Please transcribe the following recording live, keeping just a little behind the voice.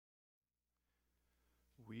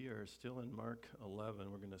We are still in Mark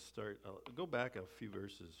 11. We're going to start, go back a few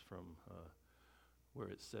verses from where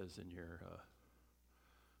it says in your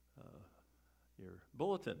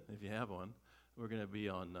bulletin, if you have one. We're going to be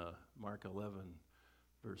on Mark 11,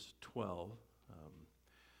 verse 12.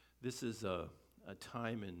 This is a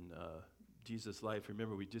time in Jesus' life.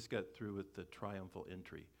 Remember, we just got through with the triumphal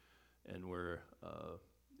entry, and we're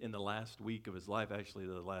in the last week of his life, actually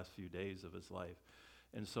the last few days of his life.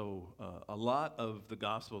 And so a lot of the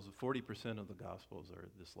Gospels, 40% of the Gospels are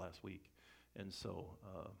this last week. And so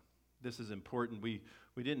this is important. We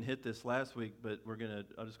didn't hit this last week, but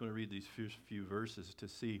I'm just going to read these few verses to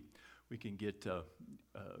see we can get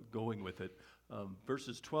going with it.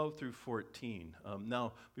 Verses 12 through 14.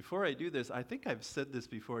 Now, before I do this, I think I've said this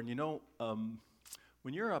before. And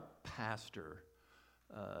when you're a pastor,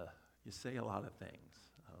 you say a lot of things.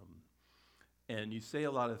 And you say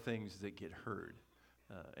a lot of things that get heard.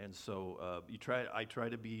 And so I try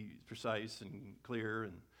to be precise and clear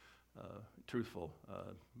and truthful,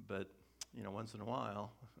 but once in a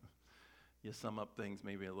while, you sum up things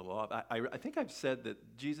maybe a little off. I think I've said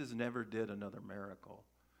that Jesus never did another miracle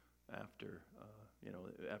after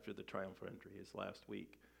the triumphal entry, his last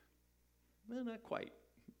week. Well, not quite.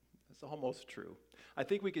 That's almost true. I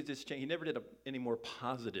think we could just change. He never did any more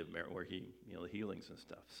positive miracle where he, healings and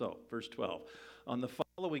stuff. So, verse 12. On the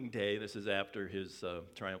following day, this is after his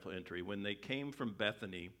triumphal entry, when they came from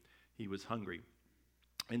Bethany, he was hungry.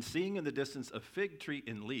 And seeing in the distance a fig tree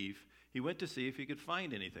in leaf, he went to see if he could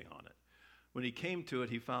find anything on it. When he came to it,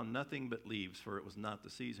 he found nothing but leaves, for it was not the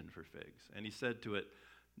season for figs. And he said to it,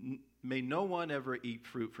 "May no one ever eat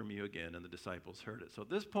fruit from you again." And the disciples heard it. So at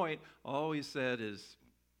this point, all he said is,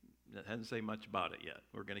 it hasn't say much about it yet.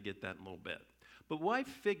 We're going to get that in a little bit. But why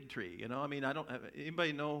fig tree? I don't have,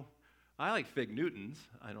 anybody know? I like fig Newtons.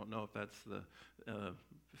 I don't know if that's the,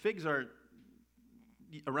 figs aren't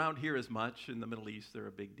around here as much. In the Middle East, they're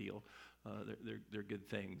a big deal. They're good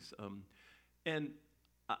things. And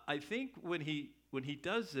I think when he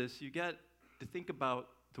does this, you got to think about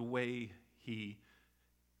the way he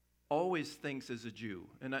always thinks as a Jew.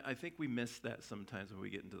 And I think we miss that sometimes when we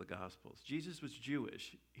get into the Gospels. Jesus was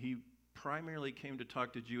Jewish. He primarily came to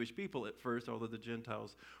talk to Jewish people at first, although the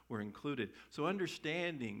Gentiles were included. So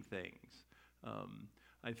understanding things,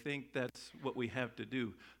 I think that's what we have to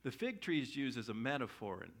do. The fig tree is used as a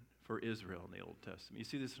metaphor for Israel in the Old Testament. You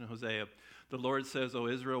see this in Hosea. The Lord says, "O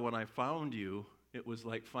Israel, when I found you, it was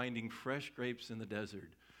like finding fresh grapes in the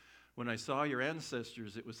desert. When I saw your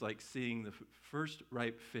ancestors, it was like seeing the first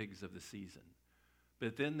ripe figs of the season.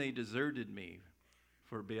 But then they deserted me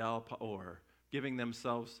for Baal Peor, giving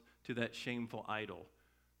themselves to that shameful idol.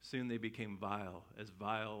 Soon they became vile as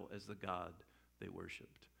the God they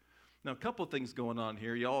worshipped." Now, a couple things going on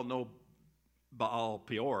here. You all know Baal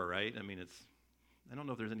Peor, right? I don't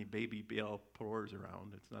know if there's any baby Baal Peors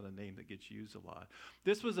around. It's not a name that gets used a lot.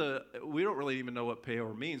 We don't really even know what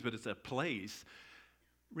Peor means, but it's a place.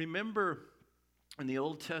 Remember, in the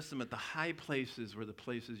Old Testament, the high places were the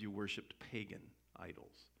places you worshiped pagan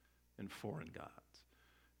idols and foreign gods.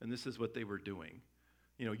 And this is what they were doing.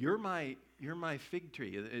 You're my fig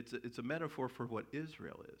tree. It's a metaphor for what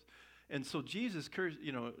Israel is. And so Jesus cursed,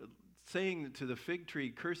 saying to the fig tree,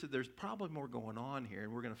 "Curse it," there's probably more going on here,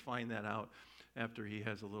 and we're going to find that out after he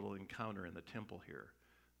has a little encounter in the temple here.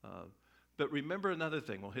 But remember another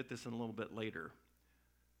thing. We'll hit this in a little bit later.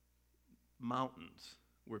 Mountains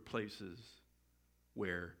were places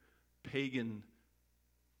where pagan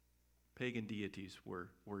deities were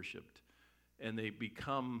worshipped, and they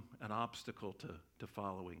become an obstacle to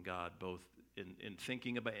following God, both in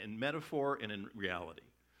thinking about, in metaphor and in reality.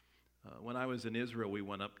 When I was in Israel, we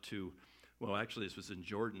went up to, actually this was in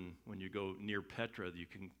Jordan. When you go near Petra, you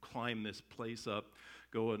can climb this place up,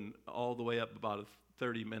 going all the way up about a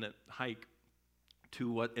 30-minute hike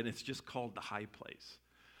and it's just called the high place.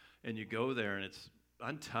 And you go there, and it's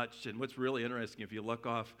untouched. And what's really interesting, if you look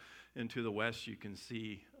off into the west, you can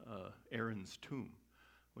see Aaron's tomb,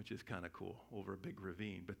 which is kind of cool, over a big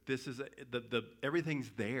ravine. But this is everything's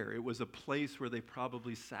there. It was a place where they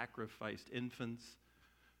probably sacrificed infants.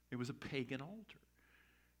 It was a pagan altar.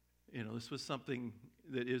 This was something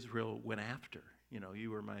that Israel went after.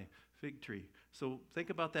 You were my fig tree. So think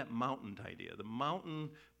about that mountain idea. The mountain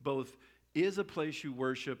both is a place you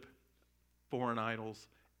worship foreign idols,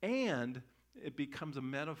 and it becomes a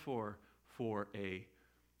metaphor for a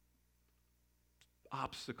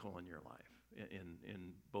obstacle in your life,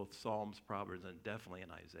 in both Psalms, Proverbs, and definitely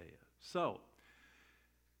in Isaiah. So,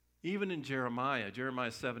 even in Jeremiah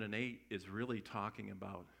 7 and 8 is really talking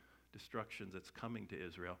about destruction that's coming to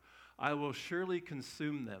Israel. "I will surely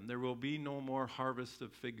consume them. There will be no more harvest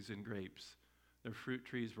of figs and grapes. Their fruit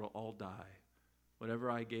trees will all die.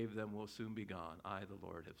 Whatever I gave them will soon be gone. I, the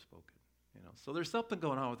Lord, have spoken. So there's something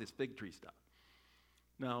going on with this fig tree stuff.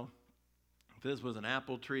 Now, if this was an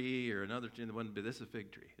apple tree or another tree, it wouldn't be. This is a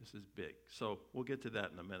fig tree. This is big. So we'll get to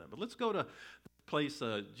that in a minute. But let's go to the place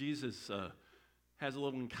Jesus has a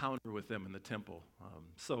little encounter with them in the temple.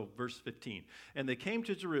 So verse 15. And they came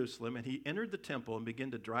to Jerusalem, and he entered the temple and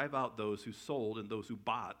began to drive out those who sold and those who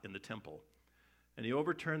bought in the temple. And he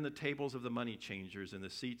overturned the tables of the money changers and the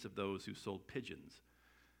seats of those who sold pigeons.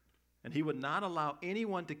 And he would not allow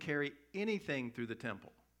anyone to carry anything through the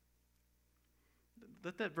temple.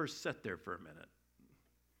 Let that verse sit there for a minute.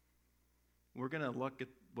 We're going to look at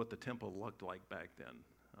what the temple looked like back then.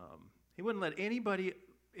 He wouldn't let anybody,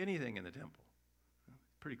 anything in the temple.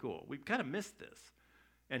 Pretty cool. We've kind of missed this.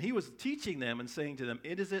 And he was teaching them and saying to them,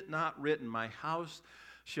 is it not written, my house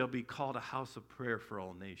shall be called a house of prayer for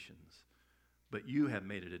all nations, but you have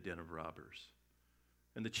made it a den of robbers.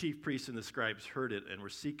 And the chief priests and the scribes heard it and were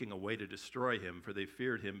seeking a way to destroy him, for they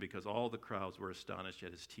feared him because all the crowds were astonished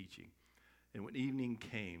at his teaching. And when evening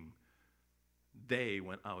came, they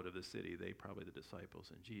went out of the city. They, probably the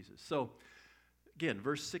disciples and Jesus. So, again,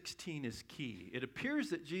 verse 16 is key. It appears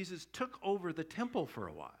that Jesus took over the temple for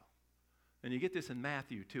a while. And you get this in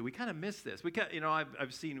Matthew, too. We kind of miss this.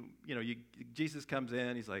 I've seen, Jesus comes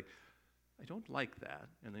in. He's like, I don't like that.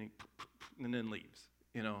 And then leaves.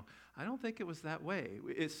 I don't think it was that way.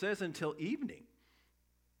 It says until evening.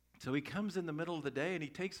 So he comes in the middle of the day and he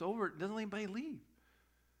takes over. Doesn't let anybody leave.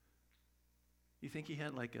 You think he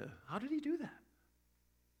had how did he do that?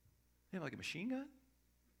 He had like a machine gun?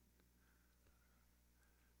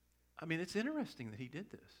 I mean, it's interesting that he did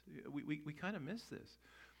this. We kind of miss this.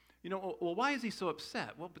 Well, why is he so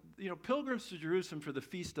upset? Well, pilgrims to Jerusalem for the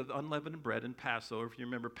Feast of Unleavened Bread and Passover. If you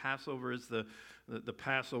remember, Passover is the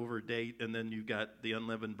Passover date, and then you've got the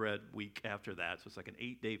Unleavened Bread week after that. So it's like an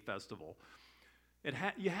 8-day festival.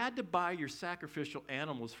 You had to buy your sacrificial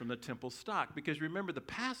animals from the temple stock because remember, the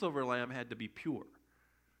Passover lamb had to be pure.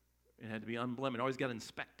 It had to be unblemished. It always got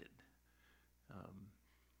inspected.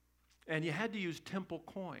 And you had to use temple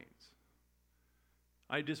coins.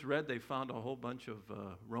 I just read they found a whole bunch of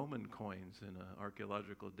Roman coins in an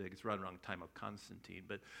archaeological dig. It's right around the time of Constantine.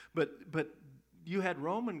 But you had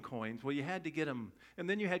Roman coins. Well, you had to get them. And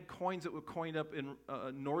then you had coins that were coined up in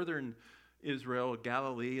northern Israel,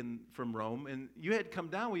 Galilee, and from Rome. And you had come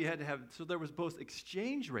down where you had to have, so there was both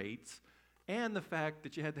exchange rates and the fact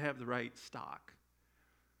that you had to have the right stock,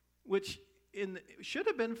 which should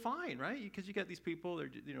have been fine, right? Because you got these people,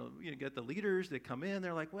 you get the leaders, they come in,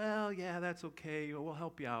 they're like, well, yeah, that's okay, we'll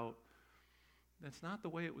help you out. That's not the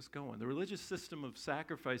way it was going. The religious system of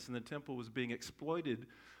sacrifice in the temple was being exploited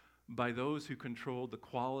by those who controlled the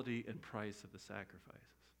quality and price of the sacrifices,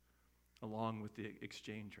 along with the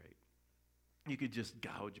exchange rate. You could just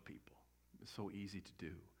gouge people. It's so easy to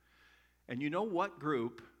do. And you know what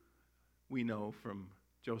group we know from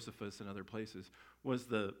Josephus and other places was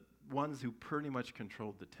the ones who pretty much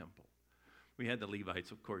controlled the temple. We had the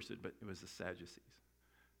Levites, of course, but it was the Sadducees.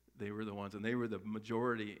 They were the ones, and they were the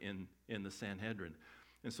majority in the Sanhedrin.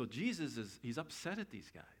 And so Jesus he's upset at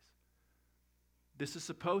these guys. This is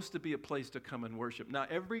supposed to be a place to come and worship. Now,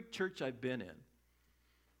 every church I've been in,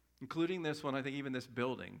 including this one, I think even this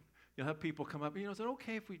building, you'll have people come up, is it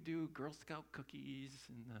okay if we do Girl Scout cookies?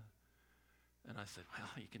 And I said, well,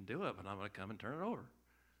 you can do it, but I'm going to come and turn it over.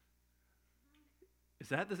 Is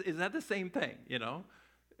that the same thing, you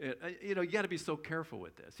got to be so careful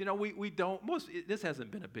with this. We don't, this hasn't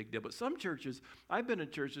been a big deal, but some churches, I've been in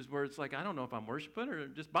churches where it's like, I don't know if I'm worshiping or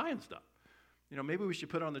just buying stuff. Maybe we should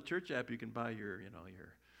put on the church app, you can buy your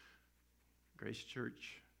Grace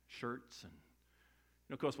Church shirts. And,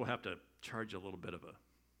 of course, we'll have to charge a little bit of a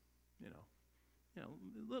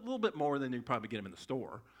little bit more than you probably get them in the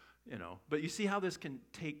store, But you see how this can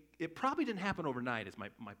take, it probably didn't happen overnight is my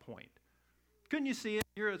point. Couldn't you see it?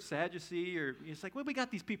 You're a Sadducee, or it's like, well, we got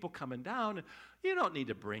these people coming down, and you don't need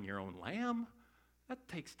to bring your own lamb. That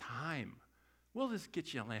takes time. We'll just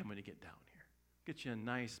get you a lamb when you get down here. Get you a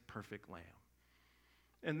nice, perfect lamb.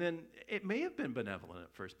 And then it may have been benevolent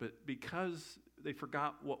at first, but because they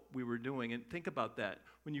forgot what we were doing, and think about that.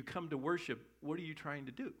 When you come to worship, what are you trying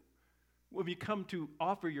to do? When you come to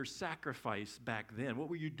offer your sacrifice back then, what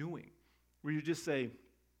were you doing? Were you just say,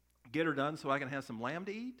 get her done so I can have some lamb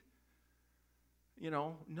to eat?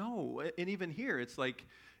 No. And even here, it's like,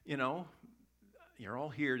 you're all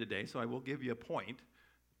here today, so I will give you a point.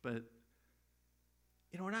 But,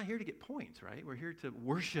 we're not here to get points, right? We're here to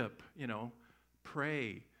worship,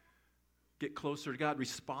 pray, get closer to God,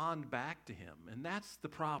 respond back to Him. And that's the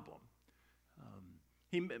problem.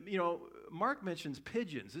 Mark mentions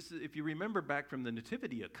pigeons. This is, if you remember back from the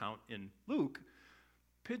nativity account in Luke,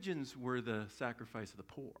 pigeons were the sacrifice of the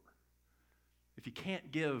poor. If you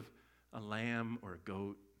can't give a lamb or a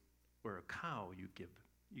goat or a cow, you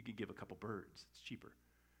can give a couple birds. It's cheaper,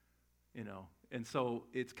 And so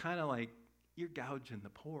it's kind of like you're gouging the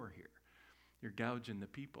poor here. You're gouging the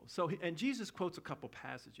people. And Jesus quotes a couple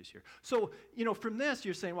passages here. So, from this,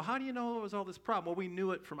 you're saying, well, how do you know it was all this problem? Well, we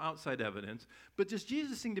knew it from outside evidence. But does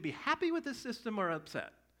Jesus seem to be happy with this system or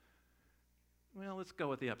upset? Well, let's go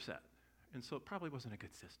with the upset. And so it probably wasn't a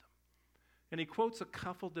good system. And he quotes a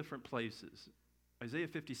couple different places. Isaiah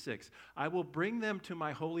 56, I will bring them to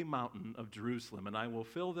my holy mountain of Jerusalem, and I will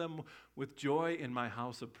fill them with joy in my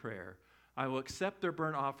house of prayer. I will accept their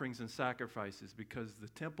burnt offerings and sacrifices because the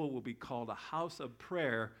temple will be called a house of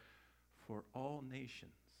prayer for all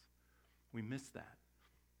nations. We missed that.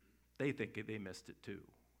 They think they missed it too.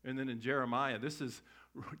 And then in Jeremiah,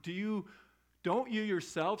 don't you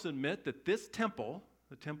yourselves admit that this temple,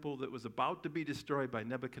 the temple that was about to be destroyed by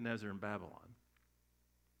Nebuchadnezzar in Babylon,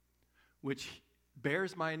 which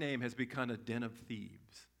bears my name, has become a den of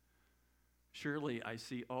thieves? Surely I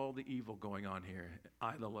see all the evil going on here.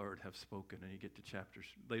 I, the Lord, have spoken. And you get to chapter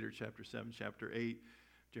 7, chapter 8,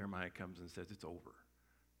 Jeremiah comes and says, it's over.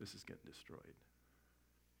 This is getting destroyed.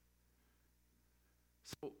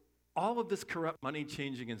 So all of this corrupt money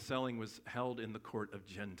changing and selling was held in the court of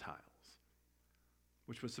Gentiles,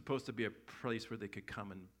 which was supposed to be a place where they could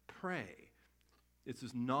come and pray. It's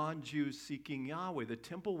this non-Jews seeking Yahweh. The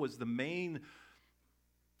temple was the main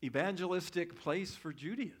evangelistic place for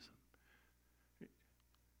Judaism.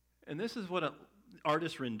 And this is what an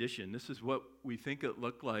artist rendition, this is what we think it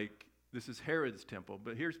looked like. This is Herod's temple,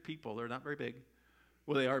 but here's people. They're not very big.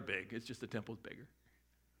 Well, they are big. It's just the temple's bigger.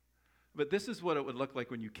 But this is what it would look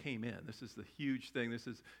like when you came in. This is the huge thing. This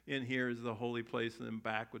is, in here is the holy place, and then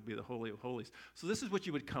back would be the Holy of Holies. So this is what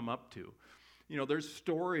you would come up to. There's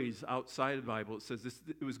stories outside of the Bible. It says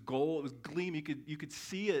it was gold, it was gleam. You could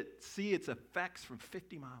see its effects from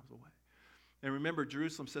 50 miles away. And remember,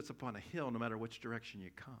 Jerusalem sits upon a hill no matter which direction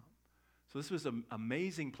you come. So this was an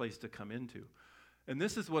amazing place to come into. And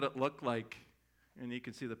this is what it looked like. And you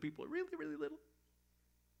can see the people are really, really little.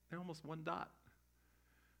 They're almost one dot.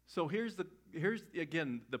 So here's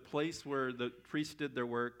again the place where the priests did their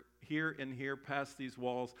work. Here and here, past these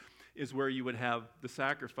walls, is where you would have the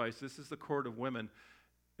sacrifice. This is the court of women.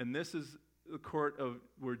 And this is the court of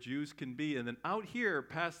where Jews can be. And then out here,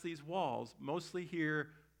 past these walls, mostly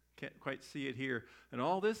here, can't quite see it here, and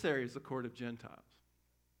all this area is the court of Gentiles.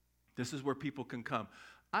 This is where people can come.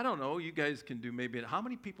 I don't know, you guys can do maybe, how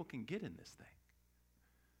many people can get in this thing?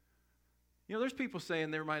 There's people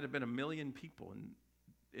saying there might have been 1 million people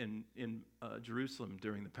in Jerusalem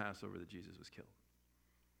during the Passover that Jesus was killed.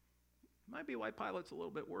 Might be why Pilate's a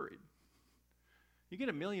little bit worried. You get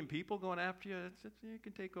 1 million people going after you, you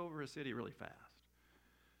can take over a city really fast.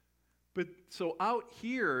 But so out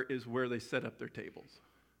here is where they set up their tables.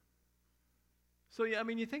 So yeah,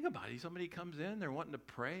 you think about it. Somebody comes in, they're wanting to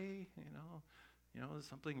pray,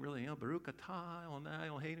 something really, Baruch atah,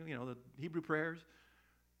 the Hebrew prayers.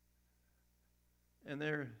 And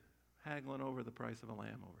they're haggling over the price of a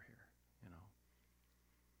lamb over here,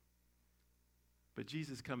 But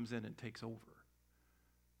Jesus comes in and takes over.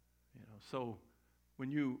 So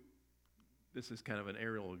this is kind of an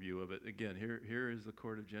aerial view of it. Again, here is the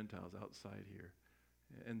court of Gentiles outside here.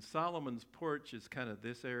 And Solomon's porch is kind of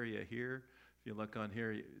this area here. If you look on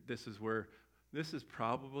here, this is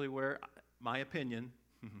probably where, my opinion,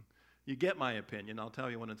 you get my opinion, I'll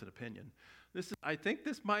tell you when it's an opinion. I think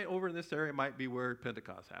over in this area might be where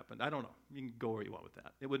Pentecost happened. I don't know. You can go where you want with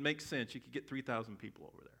that. It would make sense. You could get 3,000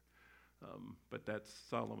 people over there. But that's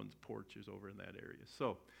Solomon's porch is over in that area.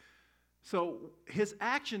 So his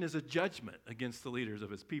action is a judgment against the leaders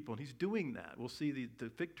of his people, and he's doing that. We'll see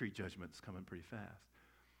the victory judgments coming pretty fast.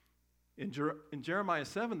 In Jeremiah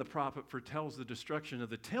 7, the prophet foretells the destruction of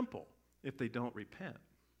the temple if they don't repent.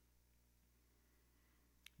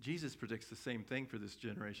 Jesus predicts the same thing for this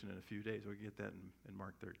generation in a few days. We'll get that in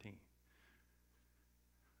Mark 13.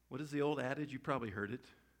 What is the old adage? You probably heard it.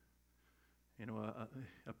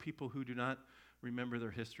 A people who do not remember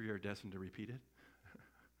their history are destined to repeat it.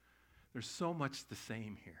 There's so much the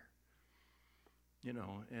same here.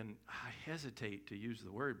 And I hesitate to use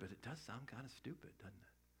the word, but it does sound kind of stupid, doesn't it?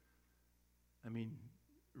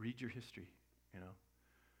 Read your history,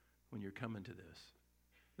 when you're coming to this.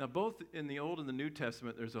 Now, both in the Old and the New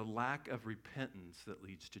Testament, there's a lack of repentance that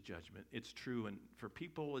leads to judgment. It's true for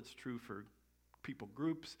people. It's true for people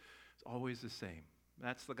groups. It's always the same.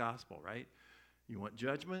 That's the gospel, right? You want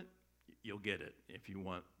judgment, you'll get it. If you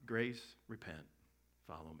want grace, repent.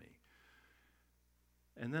 follow me.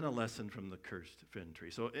 And then a lesson from the cursed fig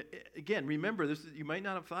tree. So again, remember, you might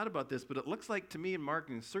not have thought about this, but it looks like to me in Mark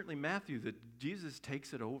and certainly Matthew that Jesus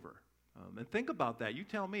takes it over. And think about that. You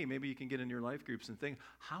tell me, maybe you can get in your life groups and think,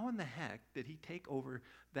 how in the heck did he take over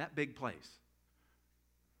that big place?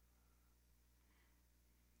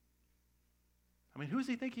 I mean, who does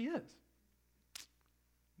he think he is?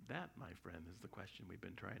 That, my friend, is the question we've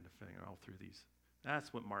been trying to figure all through these.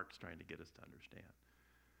 That's what Mark's trying to get us to understand.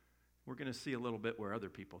 We're going to see a little bit where other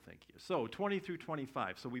people think he is. So 20 through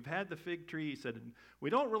 25. So we've had the fig tree. He said, we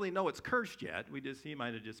don't really know it's cursed yet. He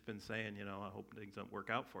might have just been saying, I hope things don't work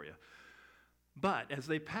out for you. But as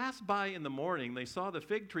they passed by in the morning, they saw the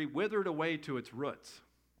fig tree withered away to its roots.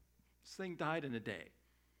 This thing died in a day.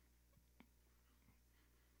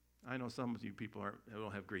 I know some of you people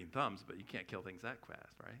don't have green thumbs, but you can't kill things that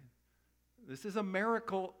fast, right? This is a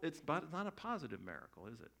miracle. It's not a positive miracle,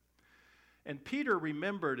 is it? And Peter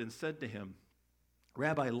remembered and said to him,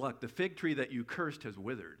 Rabbi, look, the fig tree that you cursed has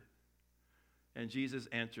withered. And Jesus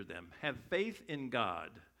answered them, have faith in God.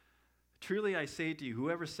 Truly I say to you,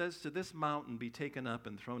 whoever says to this mountain, be taken up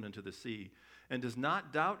and thrown into the sea, and does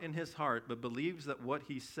not doubt in his heart, but believes that what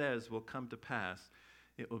he says will come to pass,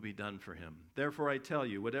 it will be done for him. Therefore I tell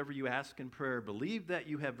you, whatever you ask in prayer, believe that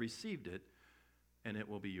you have received it, and it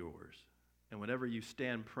will be yours. And whenever you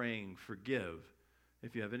stand praying, forgive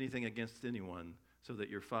if you have anything against anyone, so that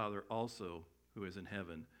your Father also, who is in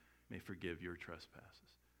heaven, may forgive your trespasses.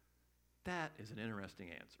 That is an interesting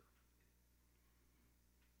answer.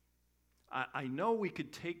 I know we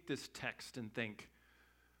could take this text and think,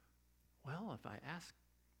 well, if I ask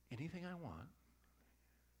anything I want,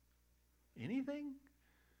 anything?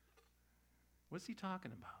 What's he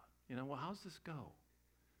talking about? Well, how's this go?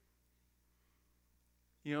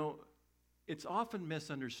 It's often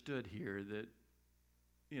misunderstood here that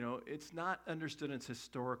it's not understood in its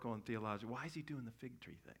historical and theological. Why is he doing the fig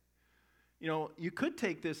tree thing? You could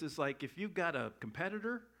take this as like if you've got a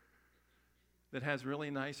competitor that has really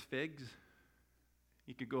nice figs,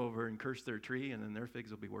 you could go over and curse their tree and then their figs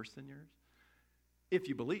will be worse than yours. If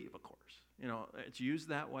you believe, of course. It's used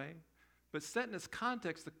that way. But set in its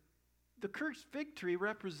context, the cursed fig tree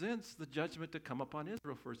represents the judgment to come upon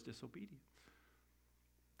Israel for its disobedience.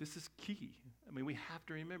 This is key. We have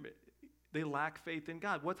to remember it. They lack faith in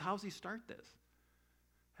God. How does he start this?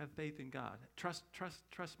 Have faith in God. Trust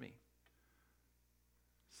me.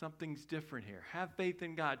 Something's different here. Have faith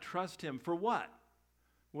in God. Trust him for what?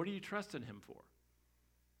 What are you trusting him for?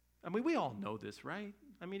 We all know this, right?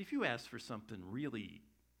 If you ask for something really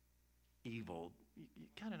evil, you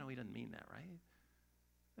kind of know he doesn't mean that,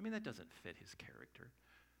 right? That doesn't fit his character.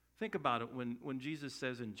 Think about it when Jesus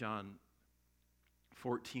says in John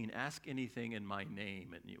 14, ask anything in my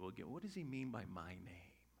name and you will get. What does he mean by my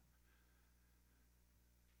name?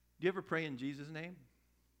 Do you ever pray in Jesus' name?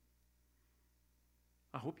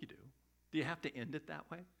 I hope you do. Do you have to end it that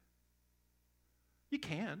way? You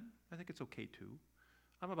can. I think it's okay too.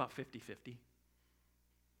 I'm about 50-50.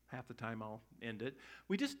 Half the time I'll end it.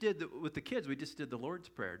 We just did, with the kids, we just did the Lord's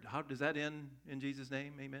Prayer. How does that end in Jesus'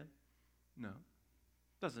 name? Amen? No.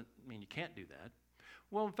 Doesn't mean you can't do that.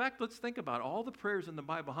 Well, in fact, let's think about all the prayers in the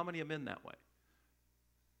Bible. How many of them end that way?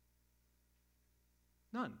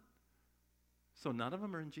 None. So none of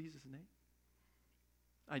them are in Jesus' name.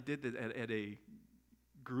 I did that at a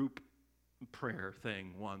group prayer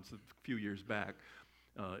thing once a few years back.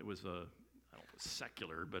 It was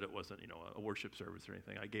secular, but it wasn't, a worship service or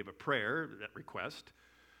anything. I gave a prayer, that request,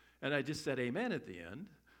 and I just said amen at the end,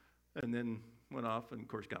 and then went off and, of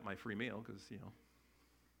course, got my free meal because,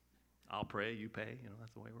 I'll pray, you pay,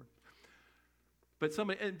 that's the way it works. But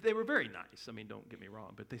and they were very nice. Don't get me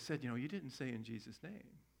wrong, but they said, you didn't say in Jesus' name.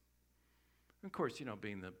 And of course,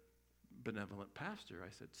 being the benevolent pastor, I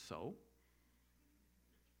said, so?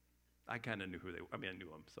 I kind of knew who they were. I knew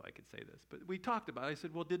them, so I could say this. But we talked about it. I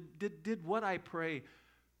said, well, did what I pray,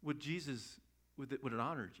 would it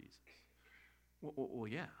honor Jesus? Well,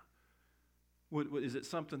 yeah. Is it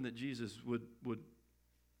something that Jesus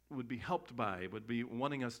would be helped by, would be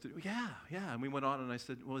wanting us to do? Yeah. And we went on, and I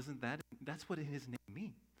said, well, that's what his name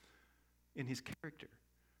means, in his character.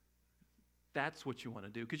 That's what you want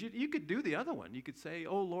to do. Because you could do the other one. You could say,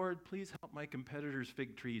 oh, Lord, please help my competitors'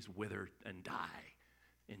 fig trees wither and die.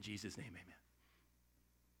 In Jesus' name, amen.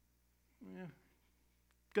 Yeah.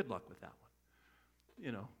 Good luck with that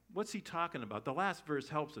one. What's he talking about? The last verse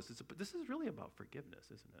helps us. This is really about forgiveness,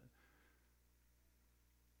 isn't it?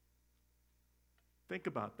 Think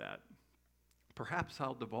about that. Perhaps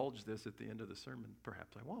I'll divulge this at the end of the sermon.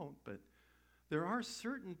 Perhaps I won't, but there are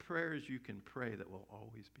certain prayers you can pray that will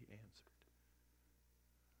always be answered.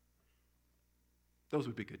 Those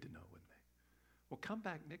would be good to know, wouldn't they? Well, come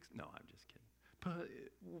back next. No, I'm just kidding. But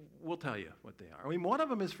we'll tell you what they are. I mean, one of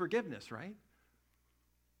them is forgiveness, right?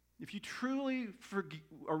 If you truly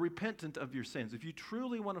are repentant of your sins, if you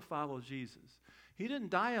truly want to follow Jesus, he didn't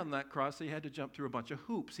die on that cross so you had to jump through a bunch of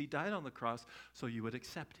hoops. He died on the cross so you would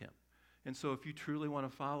accept him. And so if you truly want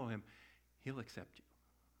to follow him, he'll accept you.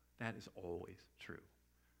 That is always true.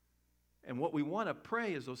 And what we want to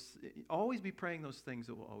pray is always be praying those things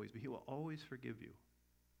that will always be. He will always forgive you.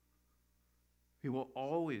 He will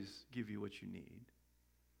always give you what you need.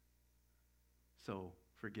 So,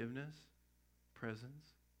 forgiveness,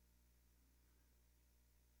 presence.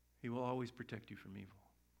 He will always protect you from evil.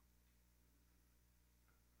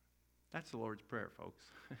 That's the Lord's Prayer, folks.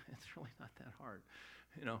 It's really not that hard.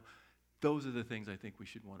 Those are the things I think we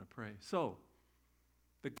should want to pray. So,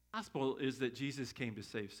 the gospel is that Jesus came to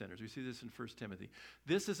save sinners. We see this in 1 Timothy.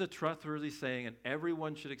 This is a trustworthy saying, and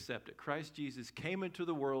everyone should accept it. Christ Jesus came into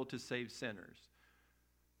the world to save sinners,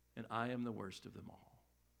 and I am the worst of them all.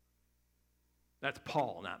 That's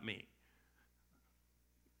Paul, not me.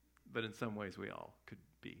 But in some ways, we all could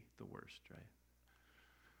be the worst, right?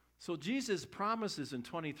 So Jesus' promises in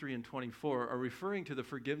 23 and 24 are referring to the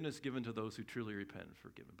forgiveness given to those who truly repent and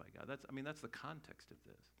forgiven by God. That's the context of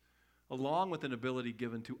this. Along with an ability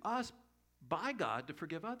given to us by God to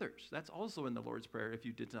forgive others. That's also in the Lord's Prayer if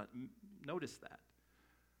you did not notice that.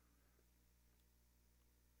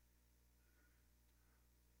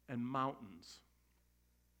 And mountains.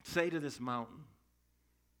 Say to this mountain,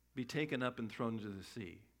 be taken up and thrown into the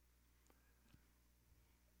sea.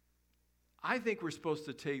 I think we're supposed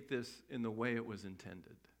to take this in the way it was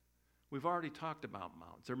intended. We've already talked about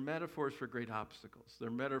mountains. They're metaphors for great obstacles. They're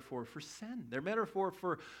metaphor for sin. They're metaphor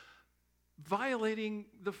for violating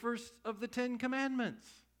the first of the 10 commandments,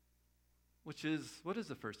 which is, what is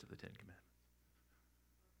the first of the 10 commandments?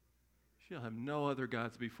 You shall have no other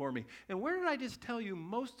gods before me. And where did I just tell you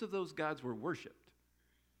most of those gods were worshipped?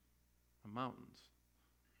 On mountains.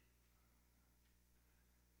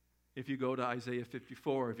 If you go to Isaiah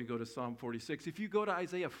 54, if you go to Psalm 46, if you go to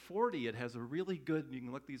Isaiah 40, it has a really good, you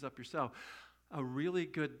can look these up yourself, a really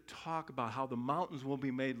good talk about how the mountains will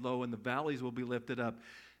be made low and the valleys will be lifted up.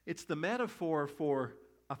 It's the metaphor for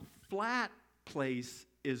a flat place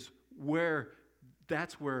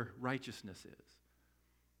that's where righteousness is.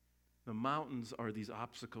 The mountains are these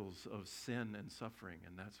obstacles of sin and suffering,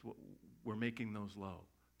 and that's what we're making those low.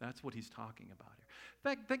 That's what he's talking about here. In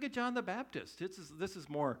fact, think of John the Baptist. This is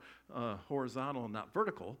more horizontal and not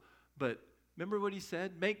vertical, but remember what he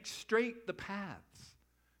said? Make straight the paths,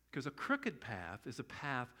 because a crooked path is a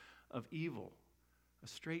path of evil. A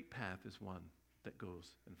straight path is one that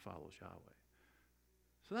goes and follows Yahweh.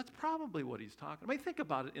 So that's probably what he's talking about. I mean, think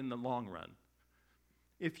about it in the long run.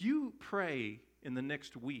 If you pray in the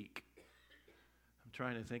next week, I'm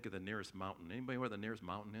trying to think of the nearest mountain. Anybody know where the nearest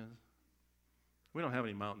mountain is? We don't have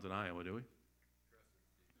any mountains in Iowa, do we?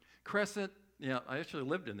 Crescent, yeah, I actually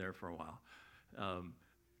lived in there for a while.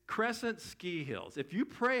 Crescent Ski Hills. If you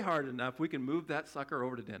pray hard enough, we can move that sucker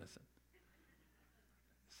over to Denison.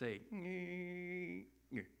 Say,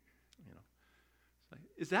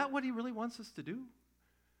 is that what he really wants us to do?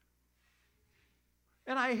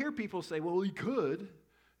 And I hear people say, well, he could.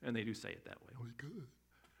 And they do say it that way. Oh, he could.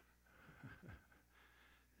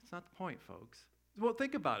 It's not the point, folks. Well,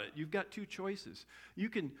 think about it. You've got two choices. You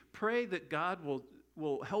can pray that God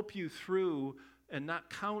will help you through and not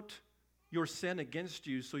count your sin against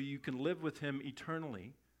you so you can live with him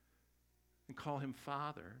eternally and call him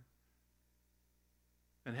Father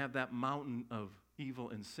and have that mountain of evil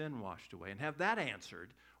and sin washed away and have that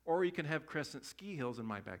answered. Or you can have Crescent Ski Hills in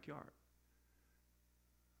my backyard.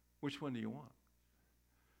 Which one do you want?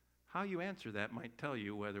 How you answer that might tell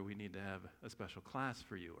you whether we need to have a special class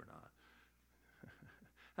for you or not.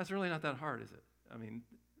 That's really not that hard, is it? I mean,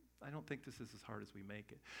 I don't think this is as hard as we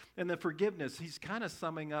make it. And the forgiveness, he's kind of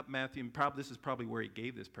summing up Matthew, and this is probably where he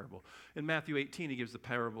gave this parable. In Matthew 18, he gives the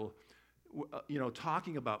parable,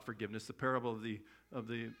 talking about forgiveness, the parable of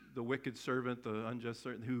the wicked servant, the unjust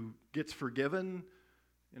servant who gets forgiven,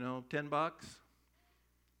 $10,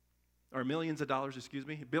 or millions of dollars,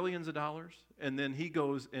 billions of dollars, and then he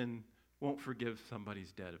goes and won't forgive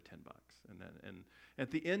somebody's debt of $10. And at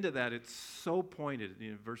the end of that, it's so pointed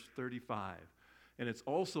in verse 35. And it's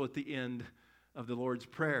also at the end of the Lord's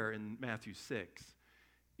Prayer in Matthew 6.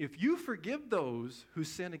 If you forgive those who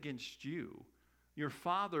sin against you, your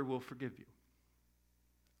Father will forgive you.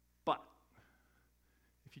 But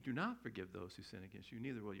if you do not forgive those who sin against you,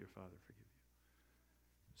 neither will your Father forgive you.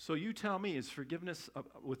 So you tell me, is forgiveness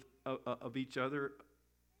of each other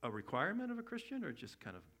a requirement of a Christian or just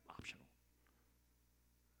kind of optional?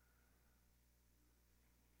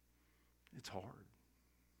 It's hard,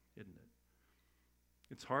 isn't it?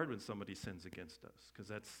 It's hard when somebody sins against us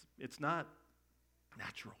because it's not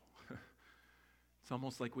natural. It's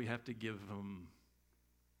almost like we have to give them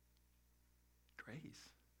grace.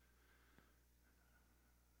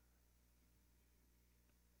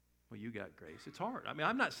 Well, you got grace. It's hard. I mean,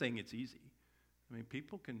 I'm not saying it's easy. I mean,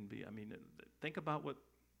 people can be, think about what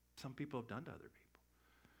some people have done to other people.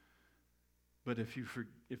 But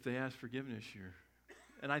if they ask forgiveness,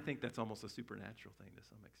 and I think that's almost a supernatural thing to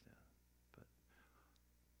some extent. But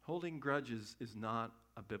holding grudges is not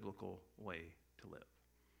a biblical way to live.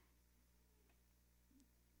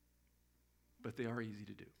 But they are easy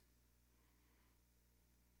to do.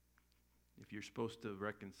 If you're supposed to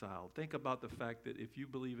reconcile, think about the fact that if you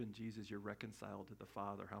believe in Jesus, you're reconciled to the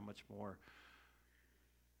Father. How much more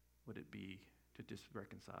would it be to just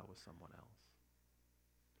reconcile with someone else?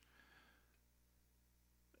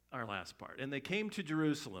 Our last part. And they came to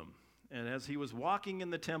Jerusalem, and as he was walking in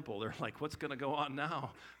the temple, they're like, what's going to go on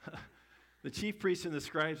now? The chief priests and the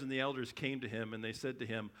scribes and the elders came to him, and they said to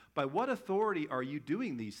him, by what authority are you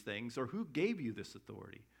doing these things, or who gave you this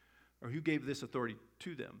authority? Or who gave this authority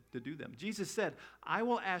to them to do them? Jesus said, I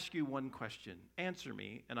will ask you one question. Answer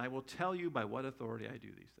me, and I will tell you by what authority I do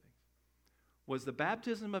these things. Was the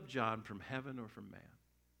baptism of John from heaven or from man?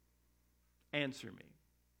 Answer me.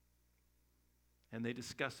 And they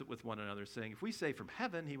discuss it with one another, saying, if we say from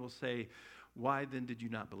heaven, he will say, why then did you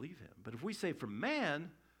not believe him? But if we say from man,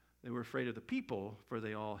 they were afraid of the people, for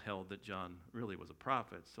they all held that John really was a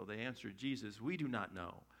prophet. So they answered Jesus, we do not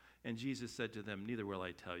know. And Jesus said to them, neither will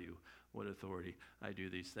I tell you what authority I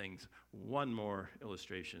do these things. One more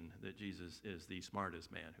illustration that Jesus is the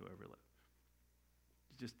smartest man who ever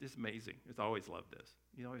lived. It's amazing. It's always loved this.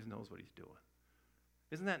 He always knows what he's doing.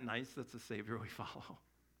 Isn't that nice? That's the Savior we follow.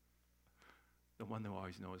 The one who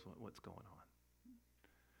always knows what's going on.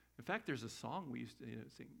 In fact, there's a song we used to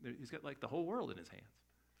sing. He's got like the whole world in his hands.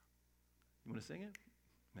 You want to sing it?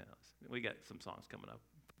 No, we got some songs coming up.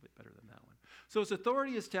 Better than that one. So his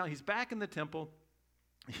authority is telling, he's back in the temple.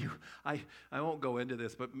 I won't go into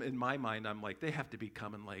this, but in my mind, I'm like, they have to be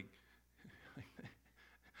coming like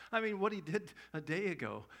I mean, what he did a day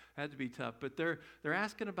ago had to be tough. But they're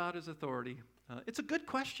asking about his authority. It's a good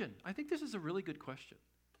question. I think this is a really good question.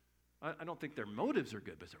 I don't think their motives are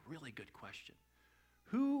good, but it's a really good question.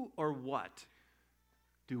 Who or what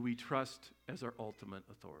do we trust as our ultimate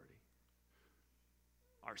authority?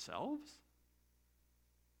 Ourselves?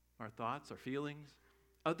 Our thoughts, our feelings,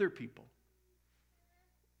 other people,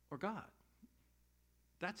 or God?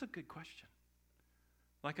 That's a good question.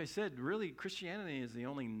 Like I said, really, Christianity is the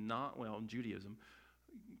only Judaism,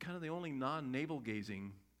 kind of the only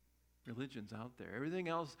non-navel-gazing religions out there. Everything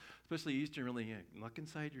else, especially Eastern religion, look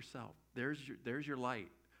inside yourself. There's your light.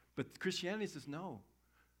 But Christianity says, no,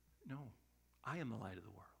 I am the light of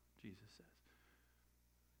the world, Jesus says.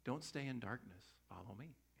 Don't stay in darkness. Follow me.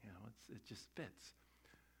 It just fits.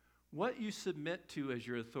 What you submit to as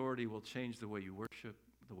your authority will change the way you worship,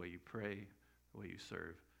 the way you pray, the way you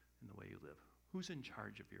serve, and the way you live. Who's in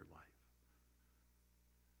charge of your life?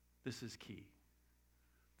 This is key.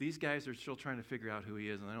 These guys are still trying to figure out who he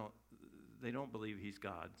is, and they don't believe he's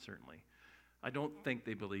God, certainly. I don't think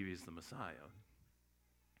they believe he's the Messiah.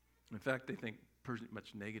 In fact, they think pretty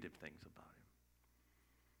much negative things about him.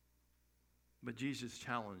 But Jesus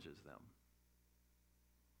challenges them.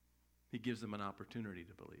 He gives them an opportunity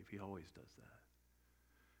to believe. He always does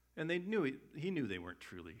that. And he knew they weren't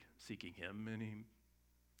truly seeking him, and he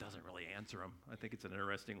doesn't really answer them. I think it's an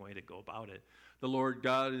interesting way to go about it. The Lord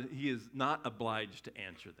God, he is not obliged to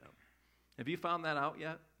answer them. Have you found that out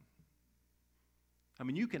yet? I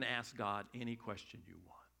mean, you can ask God any question you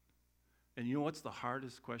want. And you know what's the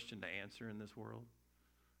hardest question to answer in this world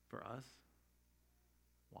for us?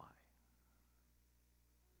 Why?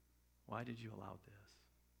 Why did you allow this?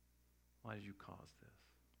 Why did you cause this?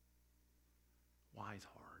 Why is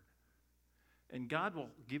hard. And God will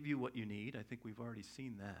give you what you need. I think we've already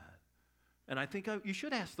seen that. And I think you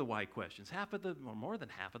should ask the why questions. More than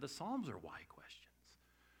half of the Psalms are why questions.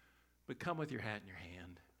 But come with your hat in your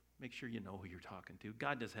hand. Make sure you know who you're talking to.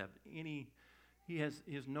 God does have he has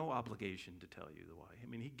no obligation to tell you the why. I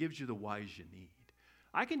mean, he gives you the whys you need.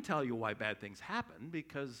 I can tell you why bad things happen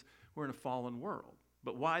because we're in a fallen world.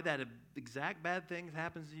 But why that exact bad thing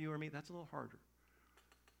happens to you or me, that's a little harder.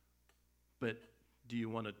 But do you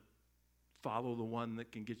want to follow the one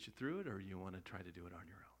that can get you through it, or do you want to try to do it on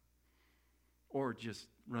your own? Or just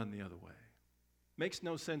run the other way? Makes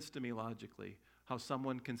no sense to me logically how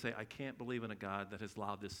someone can say, I can't believe in a God that has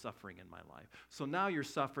allowed this suffering in my life. So now you're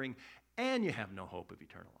suffering and you have no hope of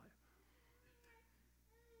eternal life.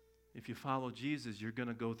 If you follow Jesus, you're going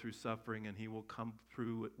to go through suffering, and he will come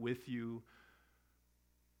through it with you,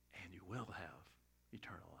 and you will have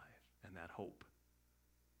eternal life and that hope,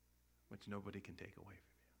 which nobody can take away from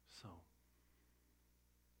you. So,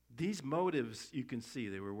 these motives, you can see,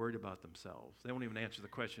 they were worried about themselves. They won't even answer the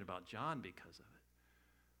question about John because of it.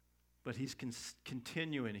 But he's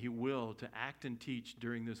continuing, he will, to act and teach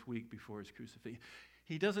during this week before his crucifixion.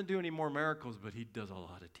 He doesn't do any more miracles, but he does a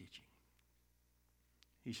lot of teaching.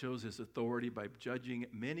 He shows his authority by judging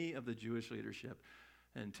many of the Jewish leadership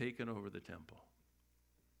and taking over the temple.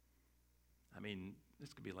 I mean,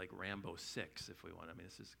 this could be like Rambo 6 if we want. I mean,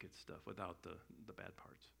 this is good stuff without the bad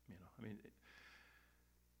parts. I mean,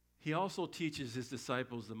 he also teaches his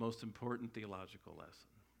disciples the most important theological lesson.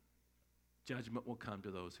 Judgment will come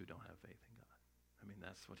to those who don't have faith in God. I mean,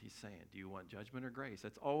 that's what he's saying. Do you want judgment or grace?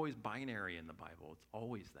 That's always binary in the Bible. It's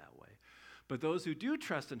always that way. But those who do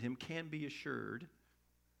trust in him can be assured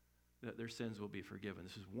that their sins will be forgiven.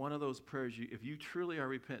 This is one of those prayers, if you truly are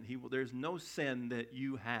repentant, there's no sin that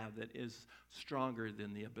you have that is stronger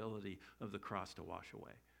than the ability of the cross to wash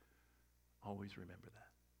away. Always remember that.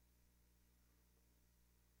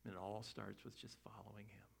 And it all starts with just following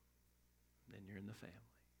him. Then you're in the family.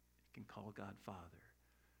 You can call God Father.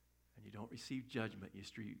 And you don't receive judgment. You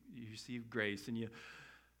receive grace. And you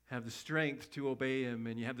have the strength to obey him.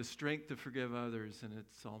 And you have the strength to forgive others. And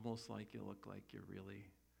it's almost like you look like you really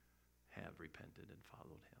have repented and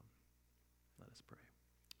followed him. Let us pray.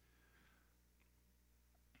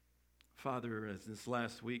 Father, as this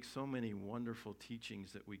last week, so many wonderful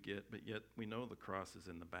teachings that we get, but yet we know the cross is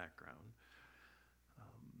in the background.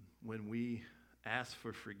 When we ask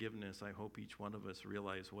for forgiveness, I hope each one of us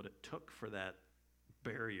realize what it took for that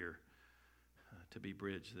barrier to be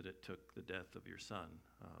bridged, that it took the death of your son.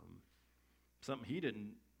 Something he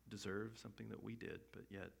didn't deserve, something that we did, but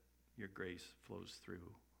yet your grace flows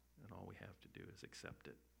through, and all we have to do is accept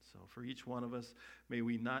it. So for each one of us, may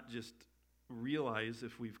we not just realize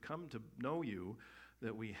if we've come to know you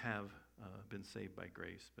that we have been saved by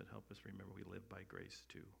grace, but help us remember we live by grace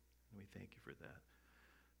too. And we thank you for that.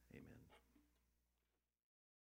 Amen.